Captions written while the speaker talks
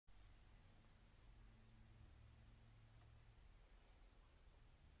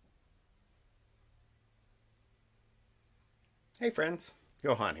Hey friends,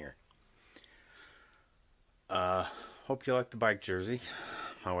 Johan here. Uh, Hope you like the bike jersey.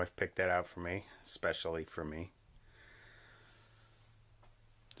 My wife picked that out for me, especially for me.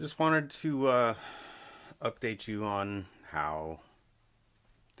 Just wanted to update you on how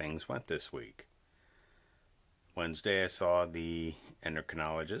things went this week. Wednesday I saw the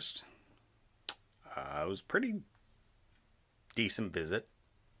endocrinologist. It was a pretty decent visit.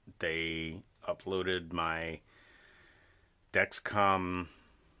 They uploaded my Dexcom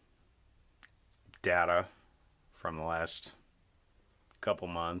data from the last couple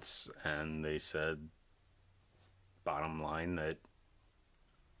months, and they said, bottom line, that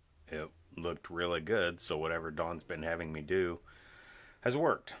it looked really good. So whatever Dawn's been having me do has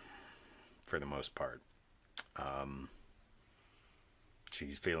worked for the most part.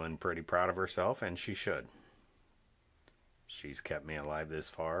 She's feeling pretty proud of herself, and she should. She's kept me alive this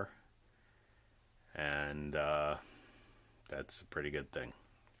far, and that's a pretty good thing.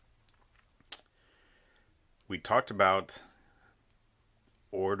 We talked about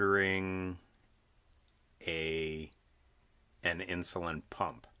ordering an insulin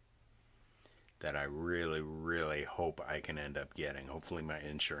pump that I really hope I can end up getting. Hopefully my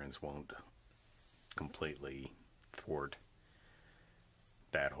insurance won't completely thwart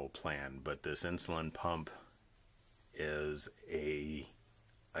that whole plan. But this insulin pump is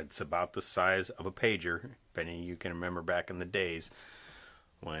it's about the size of a pager. If any of you can remember back in the days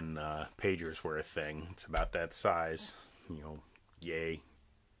when pagers were a thing, it's about that size, yay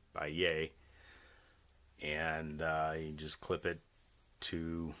by yay. And you just clip it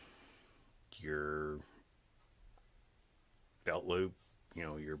to your belt loop,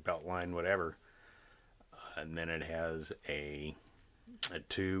 your belt line, whatever. And then it has a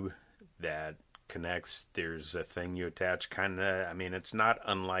tube that connects. There's a thing you attach, it's not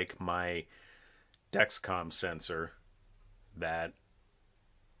unlike my Dexcom sensor that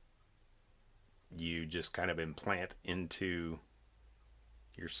you just kind of implant into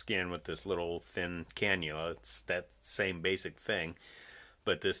your skin with this little thin cannula. It's that same basic thing,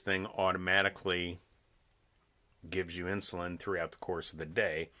 but this thing automatically gives you insulin throughout the course of the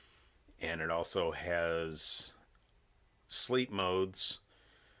day. And it also has sleep modes,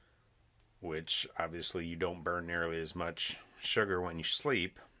 which obviously you don't burn nearly as much sugar when you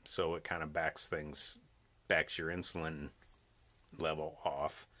sleep, so it kind of backs your insulin level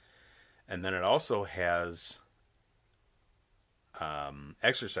off. And then it also has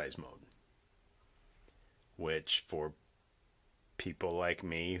exercise mode, which for people like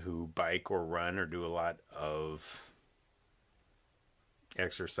me who bike or run or do a lot of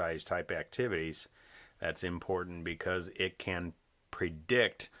exercise type activities, that's important because it can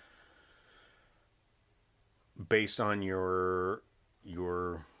predict, based on your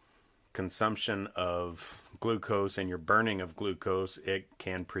consumption of glucose and your burning of glucose, it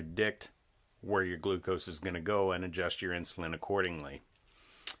can predict where your glucose is going to go and adjust your insulin accordingly.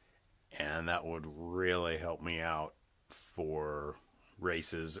 And that would really help me out for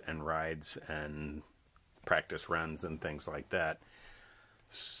races and rides and practice runs and things like that,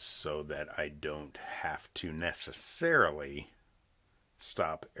 so that I don't have to necessarily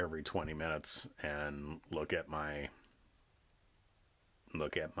stop every 20 minutes and look at my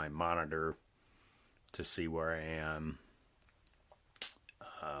monitor to see where I am.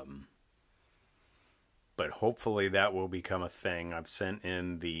 But hopefully that will become a thing. I've sent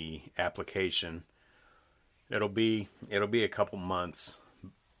in the application. It'll be a couple months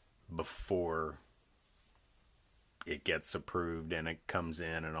before it gets approved and it comes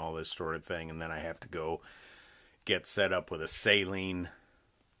in and all this sort of thing, and then I have to go get set up with a saline,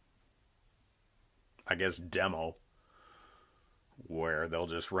 demo, where they'll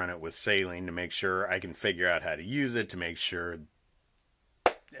just run it with saline to make sure I can figure out how to use it, to make sure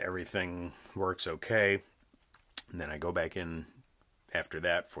everything works okay. And then I go back in after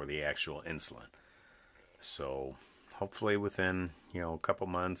that for the actual insulin. So hopefully within, a couple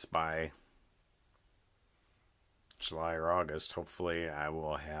months, by July or August, hopefully I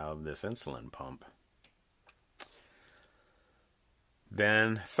will have this insulin pump.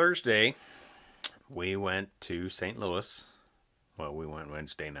 Then Thursday, we went to St. Louis. Well, we went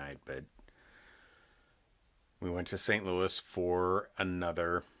Wednesday night, but we went to St. Louis for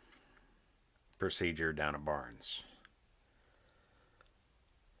another procedure down at Barnes.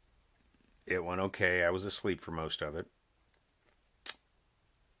 It went okay. I was asleep for most of it.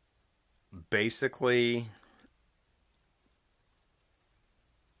 Basically,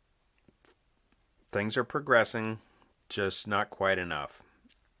 things are progressing, just not quite enough.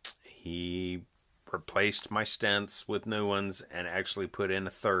 He replaced my stents with new ones and actually put in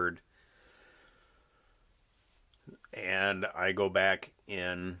a third. And I go back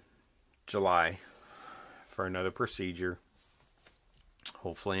in July for another procedure.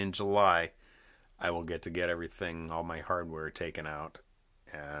 Hopefully in July I will get everything, all my hardware taken out,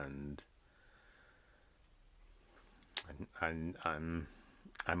 and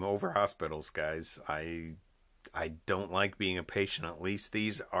I'm over hospitals, guys. I don't like being a patient. At least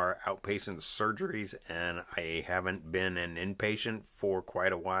these are outpatient surgeries, and I haven't been an inpatient for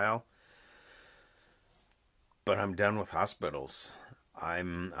quite a while. But I'm done with hospitals.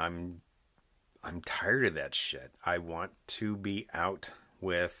 I'm tired of that shit. I want to be out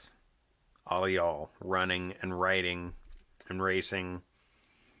with all of y'all, running and riding and racing.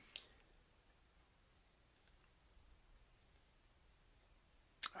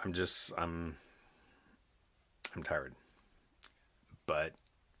 I'm tired. But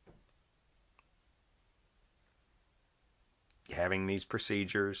having these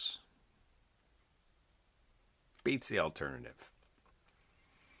procedures beats the alternative.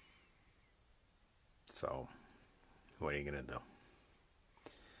 So, what are you going to do?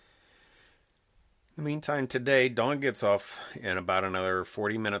 In the meantime, today, Dawn gets off in about another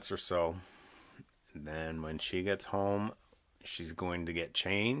 40 minutes or so. And then when she gets home, she's going to get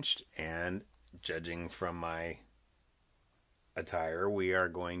changed. And judging from my attire, we are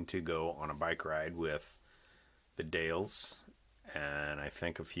going to go on a bike ride with the Dales and I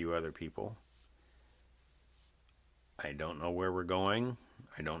think a few other people. I don't know where we're going.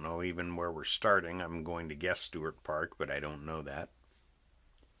 I don't know even where we're starting. I'm going to guess Stewart Park, but I don't know that.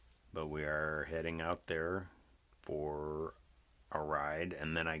 But we are heading out there for a ride,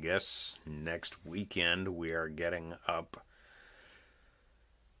 and then I guess next weekend we are getting up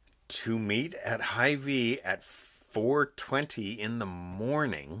to meet at Hy-Vee at 4:20 in the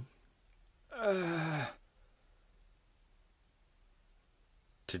morning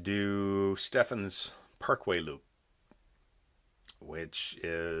to do Steffens Parkway Loop, which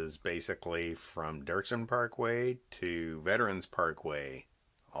is basically from Dirksen Parkway to Veterans Parkway,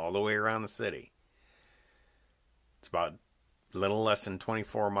 all the way around the city. It's about a little less than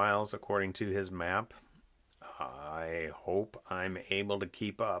 24 miles according to his map. I hope I'm able to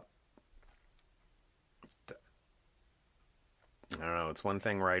keep up. I don't know, it's one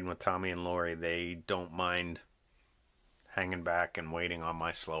thing riding with Tommy and Lori. They don't mind hanging back and waiting on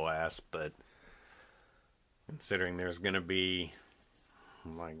my slow ass, but considering there's going to be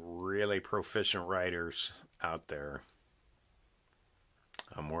like really proficient riders out there,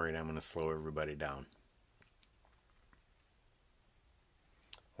 I'm worried I'm going to slow everybody down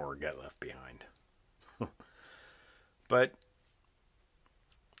or get left behind. But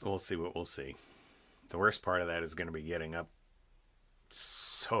we'll see what we'll see. The worst part of that is going to be getting up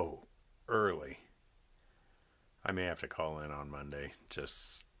so early. I may have to call in on Monday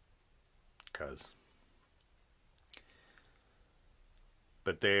just because.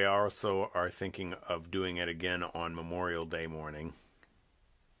 But they also are thinking of doing it again on Memorial Day morning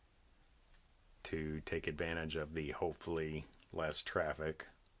to take advantage of the hopefully less traffic.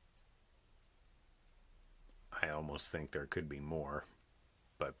 I almost think there could be more,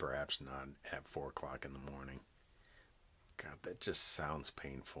 but perhaps not at 4 o'clock in the morning. God, that just sounds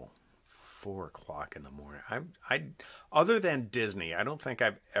painful. 4 o'clock in the morning. I other than Disney, I don't think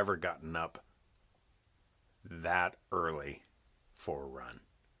I've ever gotten up that early for a run.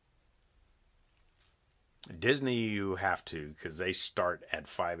 Disney, you have to, because they start at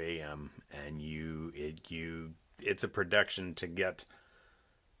 5 a.m. and it's a production to get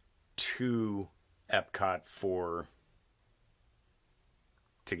to Epcot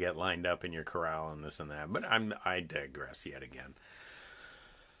to get lined up in your corral and this and that. But I digress yet again.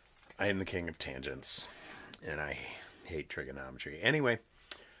 I am the king of tangents, and I hate trigonometry. Anyway,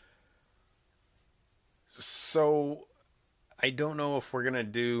 so I don't know if we're going to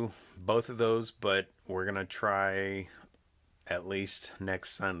do both of those, but we're going to try at least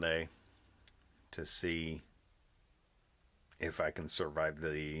next Sunday to see if I can survive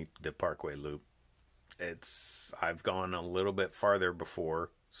the Parkway Loop. I've gone a little bit farther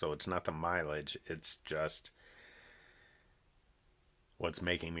before, so it's not the mileage, it's just what's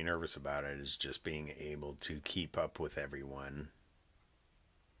making me nervous about it is just being able to keep up with everyone.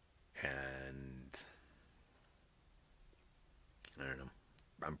 And I don't know.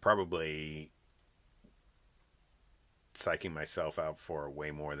 I'm probably psyching myself out for way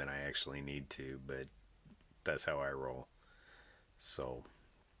more than I actually need to, but that's how I roll. So,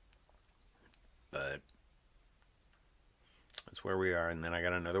 but that's where we are. And then I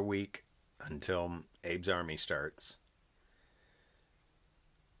got another week until Abe's Army starts.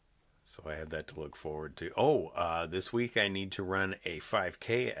 So I have that to look forward to. Oh, this week I need to run a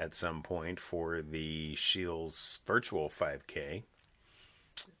 5K at some point for the Shields virtual 5K.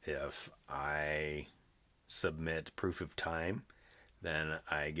 If I submit proof of time, then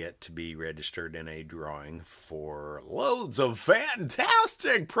I get to be registered in a drawing for loads of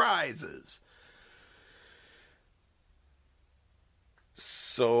fantastic prizes.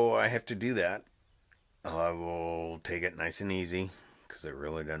 So I have to do that. I will take it nice and easy because it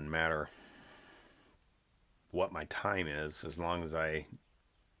really doesn't matter what my time is as long as I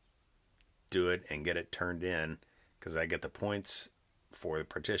do it and get it turned in, because I get the points for the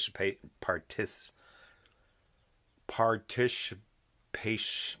participation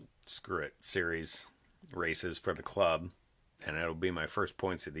screw it series races for the club, and it'll be my first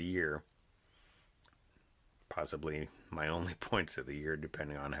points of the year, possibly my only points of the year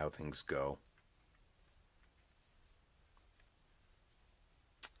depending on how things go.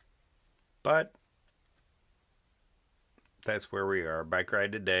 But that's where we are. Bike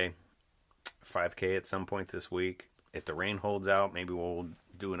ride today, 5K at some point this week. If the rain holds out, maybe we'll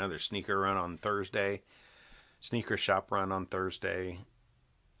do another sneaker run on Thursday. Sneaker shop run on Thursday.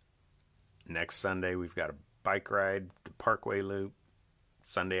 Next Sunday, we've got a bike ride, the Parkway Loop.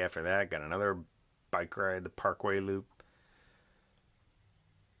 Sunday after that, got another bike ride, the Parkway Loop.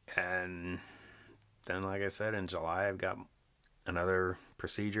 And then, like I said, in July, I've got another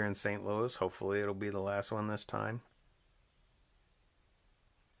procedure in St. Louis. Hopefully, it'll be the last one this time.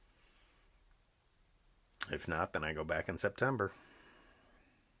 If not, then I go back in September.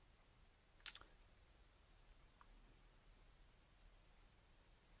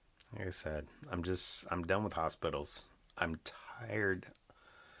 Like I said, I'm done with hospitals. I'm tired.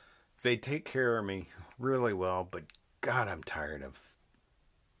 They take care of me really well, but God, I'm tired of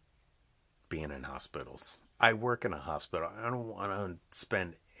being in hospitals. I work in a hospital. I don't want to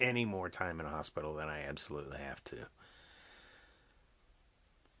spend any more time in a hospital than I absolutely have to.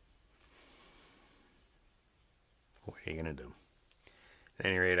 What are you going to do? At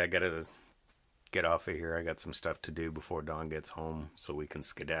any rate, I got to get off of here. I got some stuff to do before Dawn gets home so we can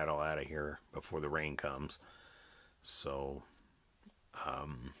skedaddle out of here before the rain comes. So,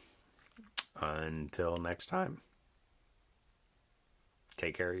 until next time,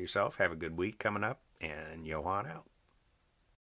 take care of yourself. Have a good week coming up, and Johan out.